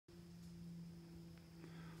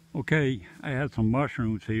Okay, I had some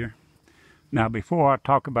mushrooms here. Now before I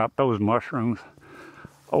talk about those mushrooms,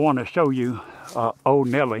 I want to show you Old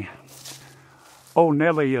Nellie. Old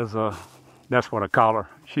Nellie is that's what I call her.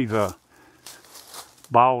 She's a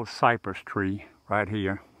bald cypress tree right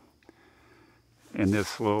here in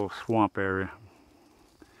this little swamp area.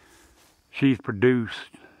 She's produced,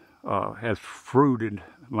 has fruited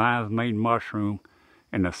lion's mane mushroom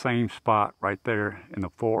in the same spot right there in the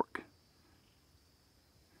fork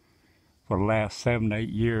for the last 7 to 8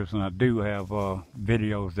 years, and I do have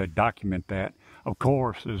videos that document that. Of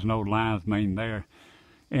course, there's no lion's mane there.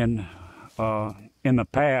 And in the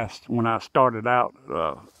past, when I started out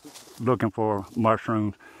looking for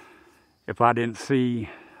mushrooms, if I didn't see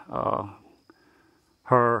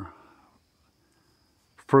her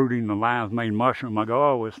fruiting the lion's mane mushroom, I go,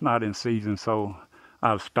 oh, it's not in season, so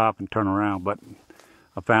I'll stop and turn around. But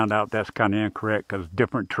I found out that's kind of incorrect, because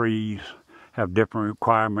different trees have different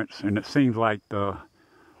requirements, and it seems like the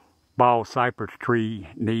bald cypress tree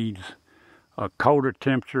needs a colder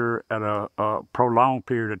temperature at a prolonged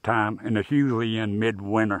period of time, and it's usually in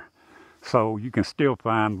midwinter. So you can still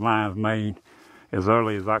find lion's mane as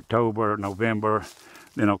early as October, November,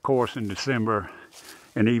 then of course in December,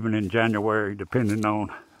 and even in January, depending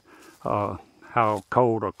on how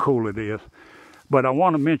cold or cool it is. But I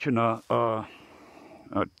want to mention a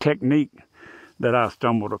technique that I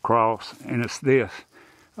stumbled across, and it's this.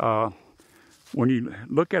 When you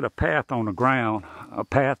look at a path on the ground, a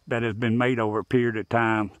path that has been made over a period of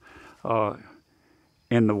time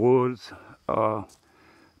in the woods,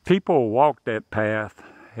 people walk that path,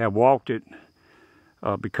 have walked it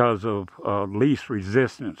because of least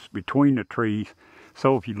resistance between the trees.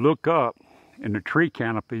 So if you look up in the tree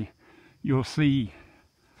canopy, you'll see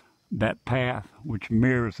that path which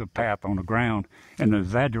mirrors the path on the ground. And the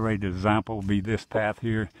exaggerated example will be this path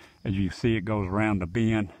here. As you see, it goes around the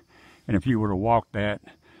bend, and if you were to walk that,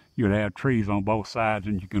 you'd have trees on both sides,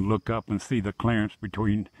 and you can look up and see the clearance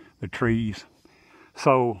between the trees.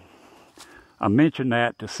 So I mention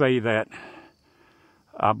that to say that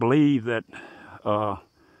I believe that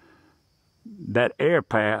that air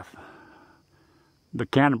path, the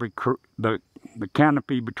canopy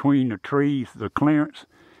between the trees, the clearance,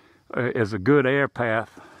 is a good air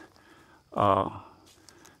path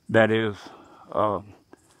that is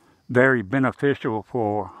very beneficial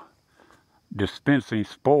for dispensing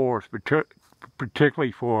spores,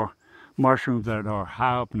 particularly for mushrooms that are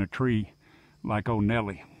high up in a tree like Old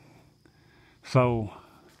Nellie. So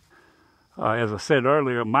as I said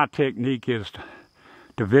earlier, my technique is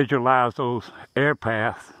to visualize those air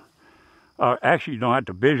paths. Actually, you don't have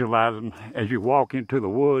to visualize them. As you walk into the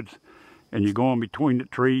woods and you're going between the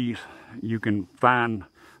trees, you can find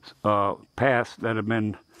paths that have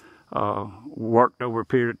been worked over a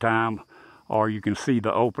period of time, or you can see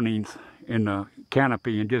the openings in the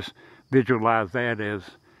canopy and just visualize that as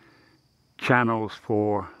channels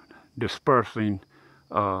for dispersing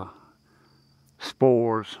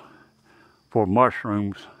spores for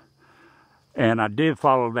mushrooms. And I did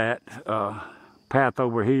follow that path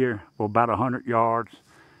over here for about 100 yards,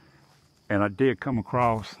 and I did come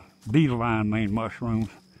across these lion's mane mushrooms,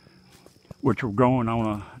 which were growing on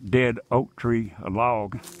a dead oak tree, a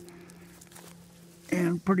log,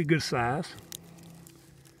 and pretty good size.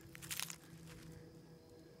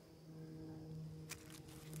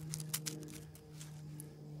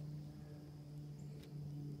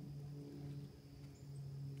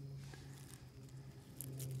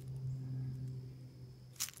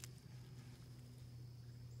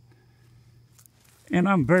 And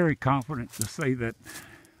I'm very confident to say that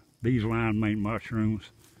these lion's mane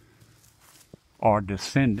mushrooms are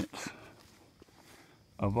descendants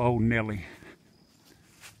of Old Nellie.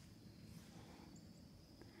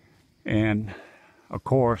 And of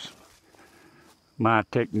course, my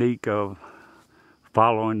technique of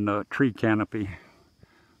following the tree canopy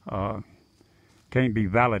can't be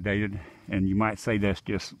validated, and you might say that's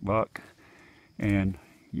just luck, and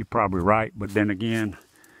you're probably right. But then again,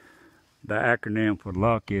 the acronym for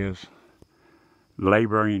luck is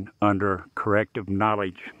laboring under corrective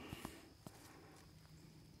knowledge.